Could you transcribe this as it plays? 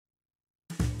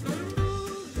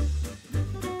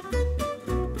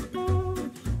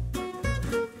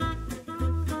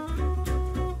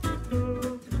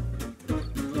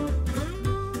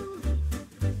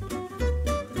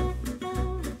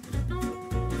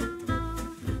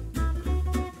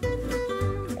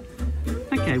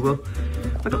Okay, well,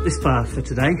 I got this bar for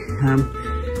today.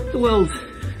 The welds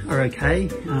are okay.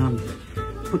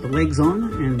 Put the legs on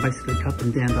and basically cut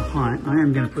them down to height. I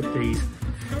am going to put these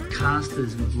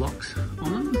casters with locks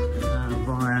on them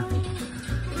via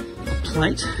a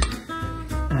plate.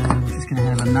 I'm just going to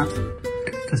have a nut,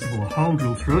 first of all, a hole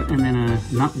drilled through it, and then a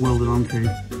nut welded onto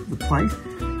the plate,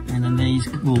 and then these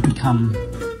will become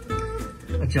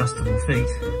adjustable feet.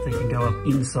 They can go up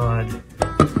inside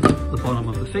the bottom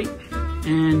of the feet,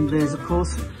 and there's of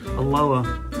course a lower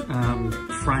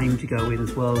frame to go in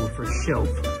as well for a shelf,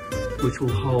 which will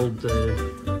hold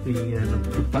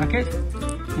the bucket,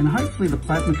 and hopefully the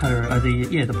plasma cutter,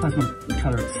 the plasma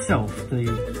cutter itself,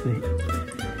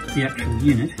 the actual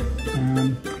unit.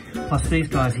 Plus these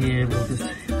guys here will just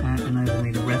enable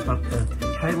me to wrap up the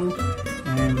cable,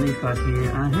 and these guys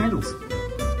here are handles.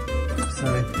 So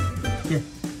yeah,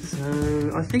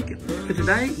 so I think for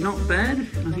today, not bad.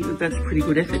 I think that's a pretty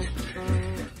good effort.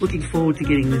 Looking forward to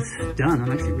getting this done.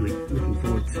 I'm actually really looking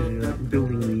forward to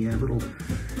building the little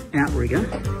outrigger,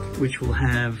 which will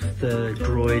have the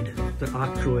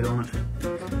Arcdroid on it.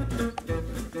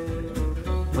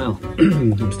 Well,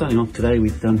 I'm starting off today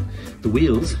with the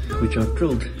wheels, which I've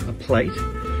drilled a plate,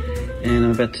 and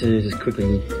I'm about to just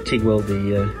quickly TIG weld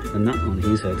the nut on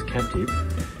here so it's captive,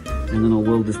 and then I'll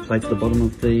weld this plate to the bottom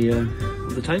of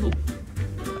the table.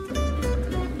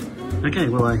 Okay,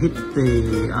 well I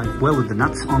welded the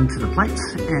nuts onto the plates,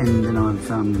 and then I've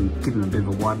given them a bit of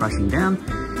a wire brushing down,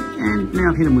 and now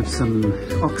I've hit them with some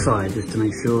oxide just to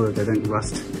make sure that they don't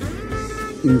rust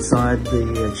inside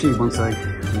the tube once I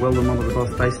weld them onto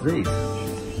the base of these.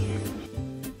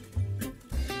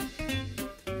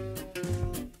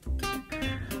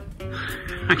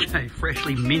 Okay,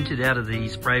 freshly minted out of the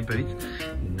spray booth.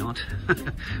 Not,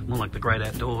 more like the great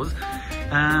outdoors.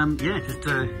 Yeah,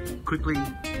 just quickly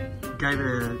gave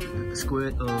it a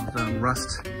squirt of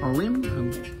rust oleum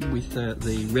with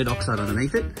the red oxide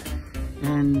underneath it.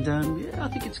 And yeah, I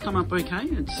think it's come up okay.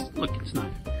 Look, it's no,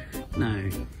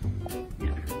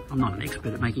 I'm not an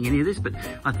expert at making any of this, but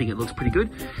I think it looks pretty good.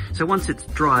 So once it's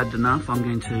dried enough, I'm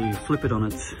going to flip it on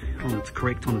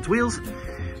its wheels,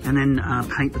 and then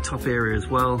paint the top area as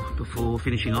well before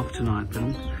finishing off tonight. But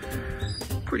I'm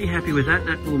pretty happy with that.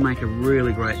 That will make a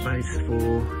really great base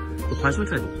for the plasma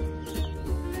table.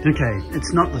 Okay,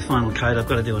 it's not the final coat. I've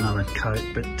got to do another coat,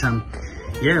 but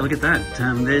yeah, look at that.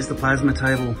 There's the plasma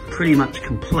table pretty much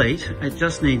complete. It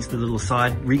just needs the little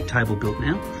side rig table built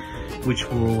now, which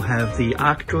will have the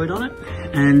Arcdroid on it.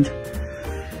 And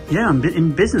yeah, I'm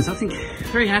in business. I think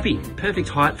very happy. Perfect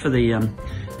height for the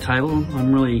table.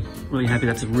 I'm really happy.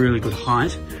 That's a really good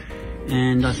height.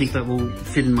 And I think that will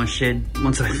fit in my shed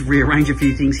once I rearrange a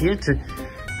few things here to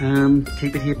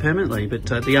keep it here permanently. But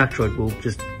the Arcdroid will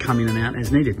just come in and out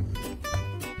as needed.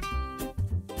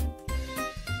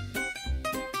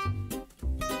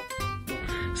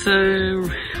 So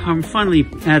I'm finally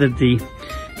added the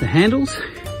handles,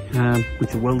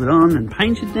 which are welded on and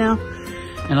painted now,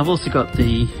 and I've also got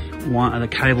the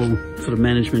cable sort of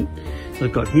management that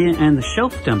I've got here, and the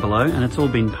shelf down below, and it's all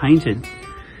been painted,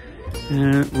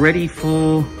 ready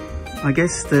for, I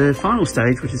guess, the final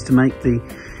stage, which is to make the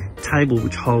table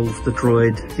which holds the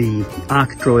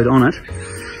Arcdroid on it,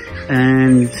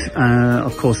 and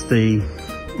of course the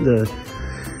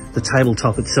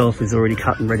tabletop itself is already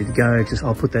cut and ready to go.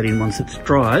 I'll put that in once it's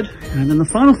dried. And then the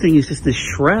final thing is just this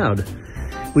shroud,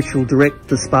 which will direct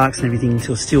the sparks and everything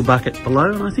to a steel bucket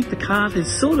below. And I think the cart is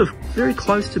sort of very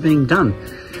close to being done.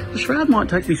 The shroud might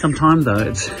take me some time though.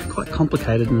 It's quite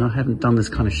complicated, and I haven't done this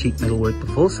kind of sheet metal work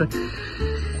before. So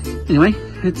anyway,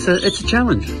 it's a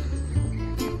challenge.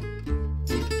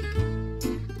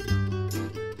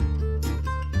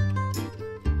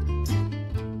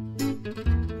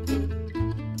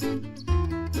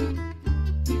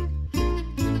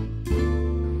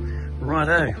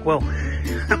 Righto, well,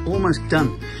 almost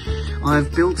done.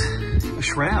 I've built a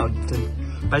shroud to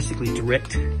basically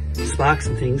direct sparks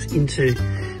and things into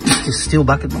this steel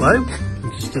bucket below,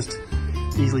 which is just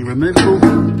easily removable.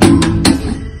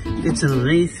 It's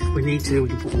underneath. If we need to, we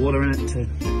can put water in it to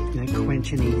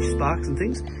quench any sparks and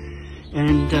things.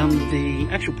 And the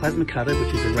actual plasma cutter,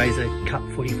 which is a Razor Cut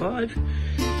 45,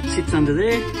 sits under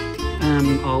there.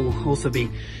 I'll also be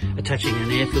attaching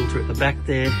an air filter at the back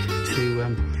there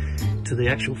to the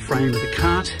actual frame of the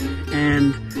cart.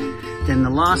 And then the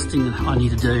last thing that I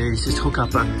need to do is just hook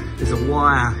up there's a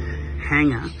wire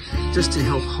hanger just to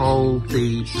help hold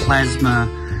the plasma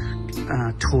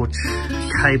torch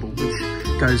cable,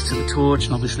 which goes to the torch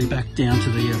and obviously back down to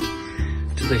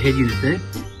the head unit there.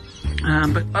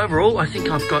 But overall, I think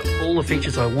I've got all the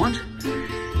features I want.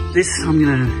 This I'm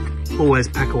going to always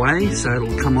pack away, so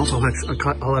it'll come off. I'll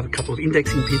have a couple of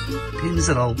indexing pins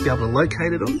that I'll be able to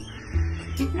locate it on.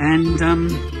 And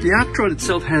the Arcdroid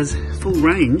itself has full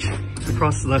range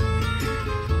across the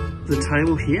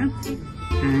table here,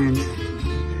 and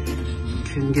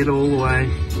can get all the way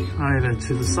over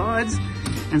to the sides.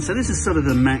 And so this is sort of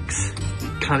the max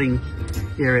cutting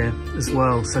area as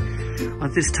well. So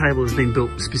this table has been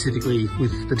built specifically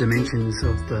with the dimensions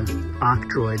of the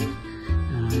Arcdroid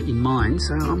in mind,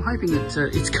 so I'm hoping that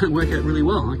it's going to work out really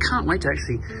well. I can't wait to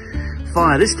actually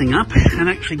fire this thing up and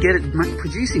actually get it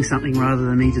producing something rather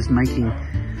than me just making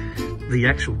the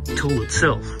actual tool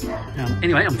itself.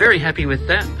 Anyway, I'm very happy with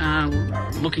that.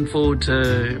 Looking forward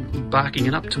to barking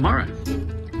it up tomorrow.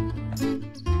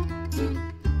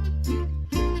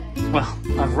 Well,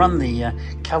 I've run the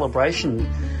calibration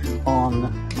on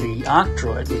the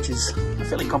Arcdroid, which is a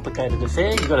fairly complicated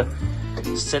affair. You've got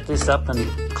to set this up and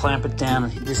clamp it down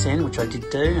at this end, which I did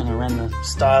do, and I ran the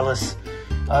stylus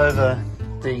over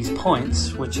these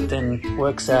points, which then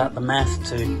works out the math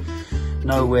to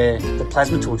know where the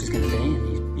plasma torch is going to be,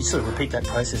 and you sort of repeat that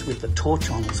process with the torch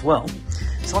on as well.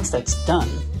 So once that's done,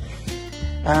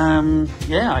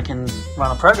 yeah, I can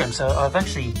run a program. So I've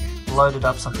actually loaded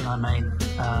up something I made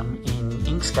in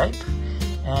Inkscape,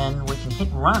 and we can hit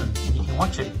run and you can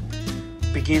watch it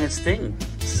begin its thing.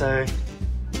 So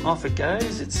off it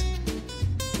goes. It's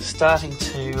starting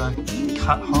to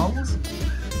cut holes,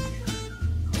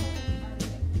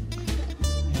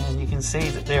 and you can see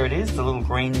that there it is, the little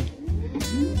green.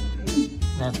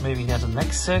 Now it's moving down to the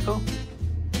next circle.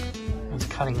 It's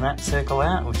cutting that circle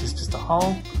out, which is just a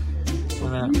hole,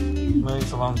 and then it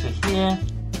moves along to here,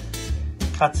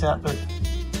 cuts out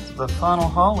the final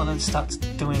hole, and then starts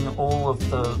doing all of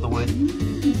the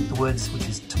words, which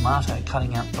is tomato,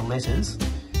 cutting out the letters,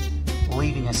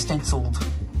 leaving a stenciled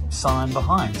sign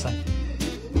behind. So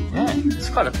yeah, it's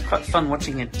quite fun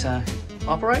watching it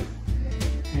operate.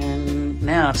 And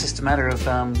now it's just a matter of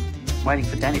waiting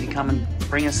for Danny to come and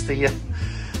bring us the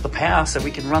power, so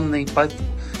we can run both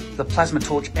the plasma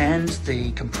torch and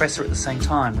the compressor at the same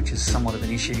time, which is somewhat of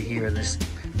an issue here in this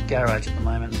garage at the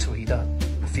moment until he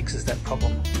fixes that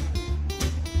problem.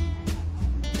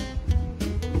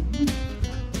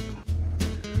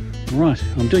 Right,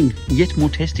 I'm doing yet more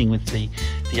testing with the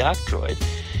Arcdroid,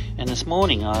 and this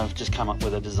morning I've just come up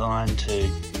with a design to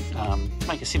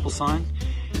make a simple sign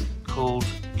called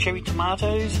cherry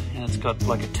tomatoes, and it's got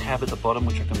like a tab at the bottom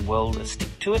which I can weld a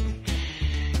stick to it.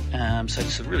 So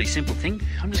it's a really simple thing.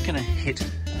 I'm just going to hit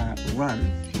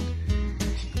run,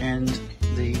 and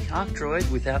the Arcdroid,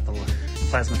 without the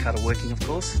plasma cutter working, of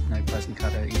course, no plasma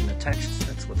cutter even attached,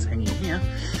 that's what's hanging here,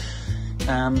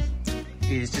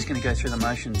 is just going to go through the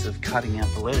motions of cutting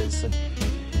out the letters. So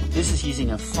this is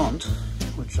using a font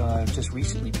which I've just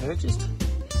recently purchased,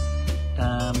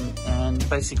 and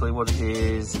basically what it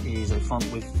is a font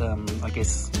with I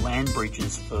guess land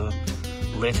bridges for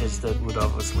letters that would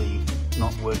obviously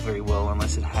not work very well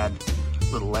unless it had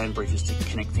little land bridges to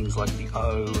connect things like the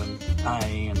O and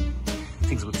A, and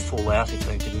things would fall out if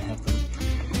they didn't have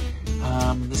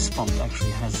them. This font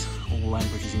actually has all the land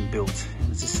bridges inbuilt,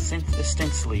 and it's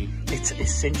essentially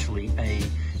a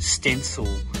stencil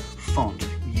font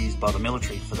used by the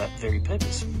military for that very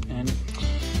purpose. And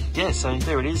yeah, so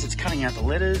there it is. It's cutting out the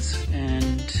letters,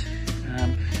 and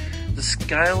the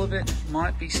scale of it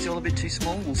might be still a bit too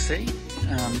small. We'll see.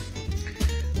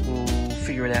 We'll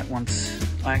figure it out once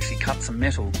I actually cut some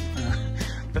metal.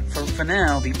 But for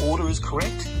now, the order is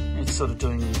correct. It's sort of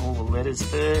doing all the letters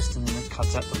first, and then it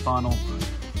cuts out the final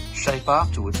shape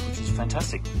afterwards, which is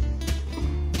fantastic.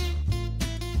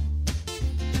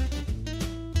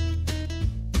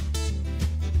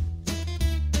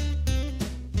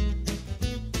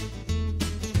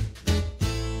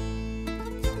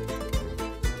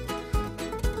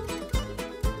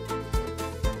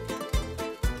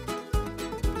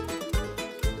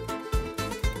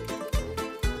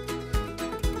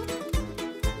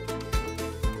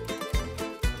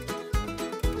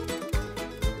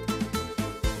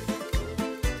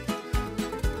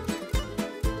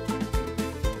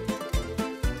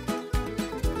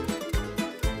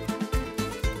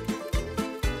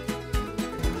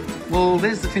 Well,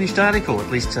 there's the finished article, at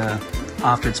least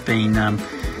after it's been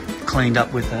cleaned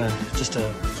up with just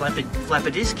a flapper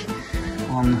disc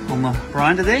on the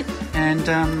grinder there. And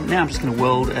now I'm just going to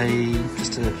weld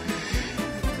just a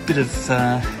bit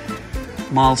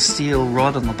of mild steel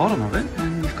rod on the bottom of it,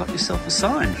 and you've got yourself a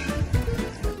sign.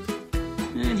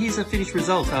 And here's the finished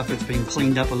result after it's been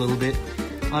cleaned up a little bit.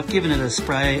 I've given it a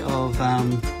spray of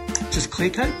just clear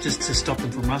coat, just to stop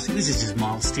them from rusting. This is just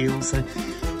mild steel, so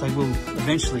they will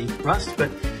eventually rust, but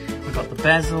we've got the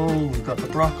basil, we've got the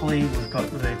broccoli, we've got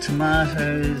the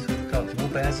tomatoes, we've got more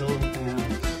basil.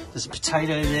 There's a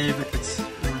potato there, but it's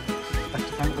back to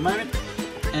front at the moment.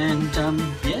 And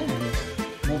yeah,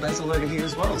 and more basil over here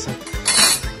as well. So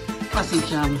I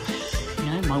think you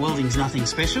know, my welding's nothing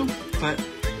special, but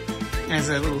as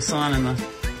a little sign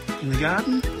in the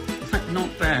garden,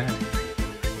 not bad.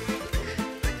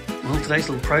 Well, today's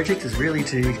little project is really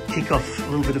to kick off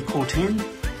a little bit of Core-10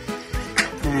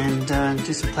 and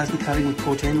do some plasma cutting with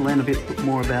Core-10, learn a bit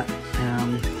more about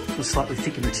the slightly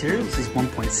thicker material. This is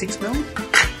 1.6 mil,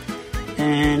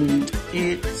 and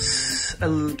it's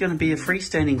going to be a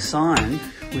freestanding sign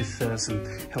with some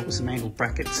help with some angled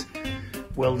brackets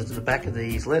welded to the back of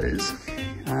these letters,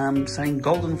 saying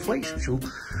Golden Fleece, which will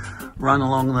run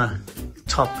along the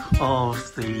top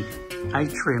of the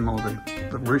atrium or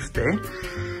the roof there.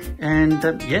 And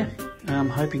yeah, I'm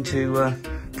hoping to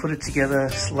put it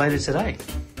together later today.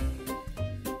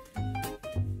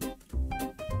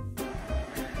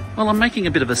 Well, I'm making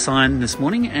a bit of a sign this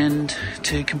morning, and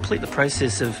to complete the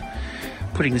process of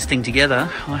putting this thing together,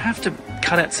 I have to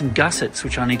cut out some gussets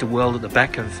which I need to weld at the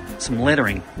back of some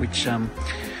lettering, which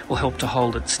will help to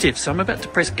hold it stiff. So I'm about to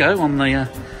press go on the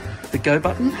go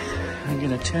button. I'm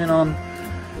going to turn on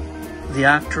the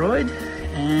Arcdroid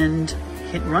and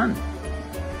hit run.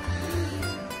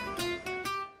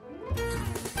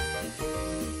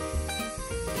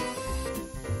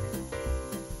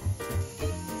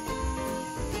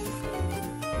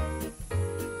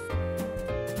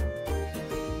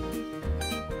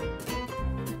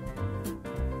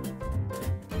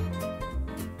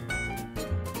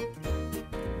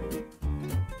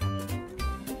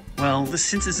 Well,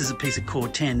 since this is a piece of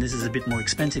Core-10, this is a bit more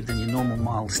expensive than your normal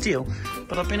mild steel,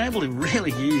 but I've been able to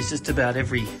really use just about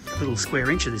every little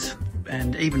square inch of this,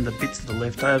 and even the bits that are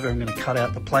left over, I'm going to cut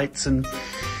out the plates and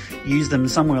use them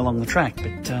somewhere along the track.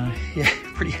 But yeah,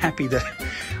 pretty happy that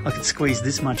I could squeeze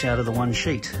this much out of the one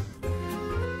sheet.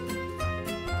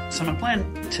 So my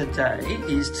plan today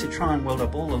is to try and weld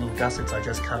up all the little gussets I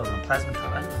just cut on the plasma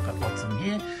cutter. I've got lots of them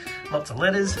here, lots of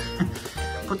letters.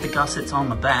 Put the gussets on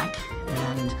the back,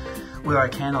 and where I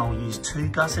can I'll use 2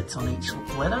 gussets on each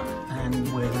letter,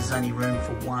 and where there's only room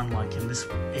for 1, like in this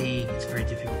E, it's very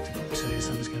difficult to put 2,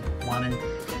 so I'm just going to put 1 in,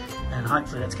 and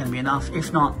hopefully that's going to be enough.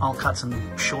 If not, I'll cut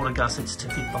some shorter gussets to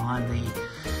fit behind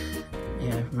the, you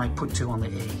know, put 2 on the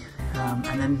E.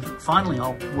 And then finally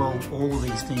I'll weld all of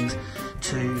these things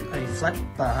to a flat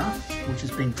bar which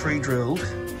has been pre-drilled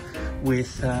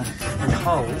with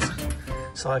holes,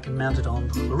 so I can mount it on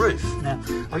the roof. Now,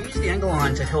 I'll use the angle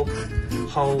line to help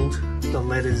hold the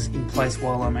letters in place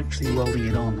while I'm actually welding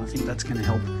it on. I think that's going to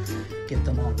help get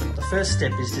them on. But the first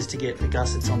step is just to get the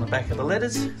gussets on the back of the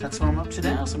letters. That's what I'm up to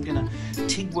now, so I'm going to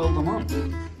TIG weld them on.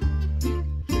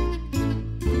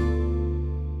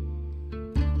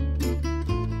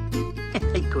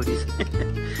 Hey, goodies.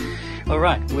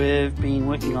 Alright, we've been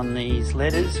working on these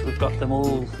letters. We've got them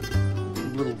all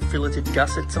little filleted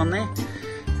gussets on there.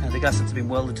 The gussets have been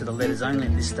welded to the letters only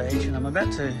at this stage, and I'm about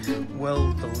to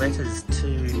weld the letters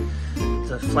to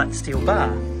the flat steel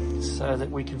bar so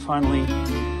that we can finally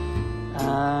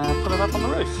put it up on the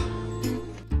roof.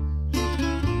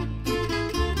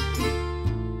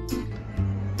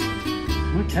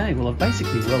 Okay, well, I've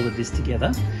basically welded this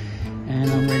together,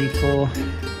 and I'm ready for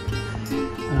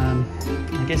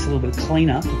I guess a little bit of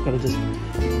cleanup. I've got to just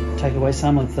take away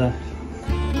some of the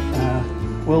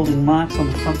welding marks on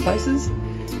the front faces.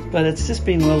 But it's just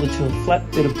been welded to a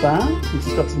flat bit of bar, which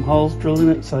has got some holes drilled in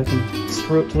it so I can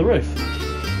screw it to the roof.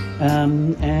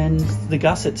 And the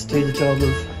gussets do the job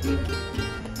of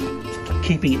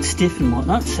keeping it stiff and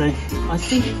whatnot. So I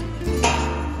think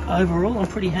overall I'm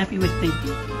pretty happy with the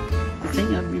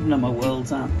thing, even though my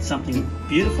welds aren't something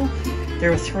beautiful.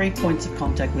 There are 3 points of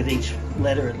contact with each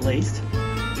letter at least,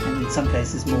 and in some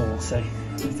cases more. So I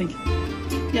think,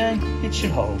 yeah, it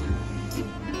should hold.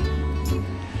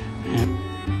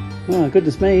 Oh,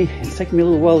 goodness me, it's taken me a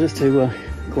little while just to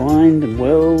grind and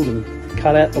weld and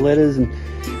cut out the letters and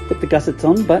put the gussets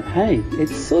on, but hey,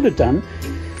 it's sort of done.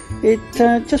 It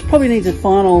just probably needs a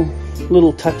final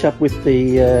little touch up with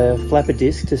the flapper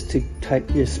disc, just to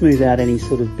smooth out any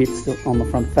sort of bits on the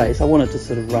front face. I want it to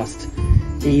sort of rust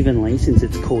evenly since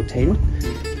it's Core-10.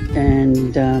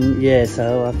 And yeah,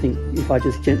 so I think if I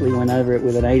just gently went over it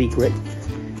with an 80 grit,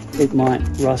 it might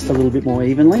rust a little bit more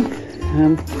evenly.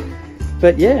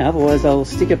 But yeah, otherwise I'll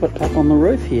stick it up on the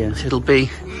roof here. It'll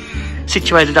be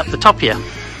situated up the top here.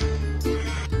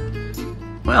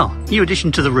 Well, new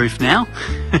addition to the roof now.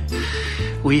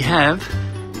 We have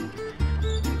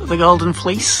the Golden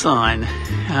Fleece sign.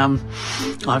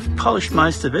 I've polished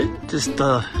most of it, just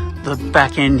the the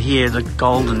back end here, the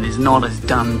golden, is not as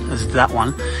done as that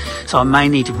one. So I may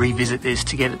need to revisit this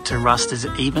to get it to rust as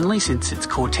evenly since it's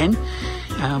core 10.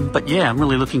 But yeah, I'm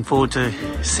really looking forward to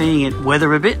seeing it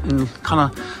weather a bit and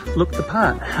kind of look the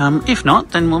part. If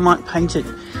not, then we might paint it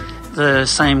the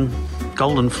same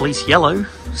golden fleece yellow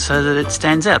so that it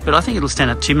stands out. But I think it'll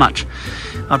stand out too much.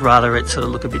 I'd rather it sort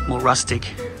of look a bit more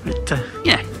rustic. But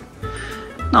yeah,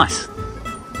 nice.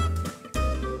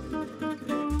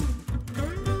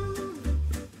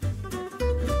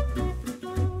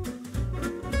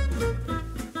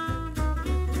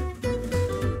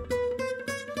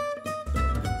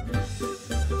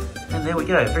 And there we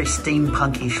go, very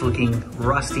steampunkish looking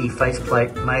rusty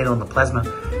faceplate made on the plasma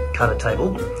cutter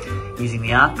table using the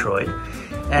Arcdroid.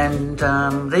 And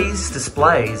these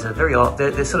displays are very odd.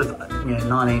 They're sort of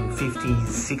 1950s,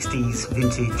 60s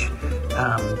vintage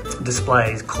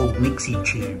displays called Nixie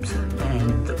tubes.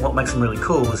 And what makes them really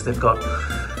cool is they've got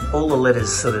all the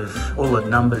letters, all the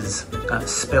numbers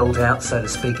spelled out, so to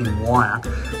speak, in wire,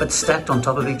 but stacked on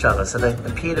top of each other. So they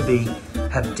appear to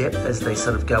have depth as they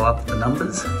sort of go up the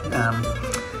numbers.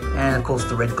 And of course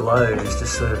the red glow is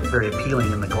just sort of very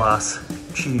appealing in the glass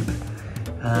tube.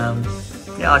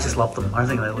 Yeah, I just love them. I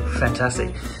think they look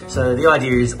fantastic. So the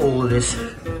idea is all of this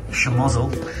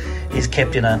schmozzle is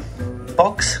kept in a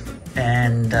box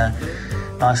and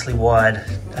nicely wired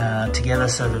together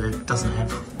so that it doesn't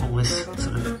have all this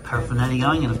sort of paraphernalia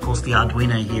going. And of course the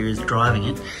Arduino here is driving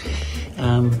it.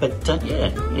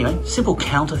 Yeah, anyway, simple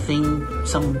counter thing,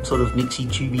 some sort of Nixie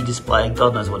tubey display.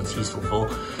 God knows what it's useful for,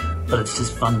 but it's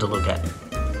just fun to look at.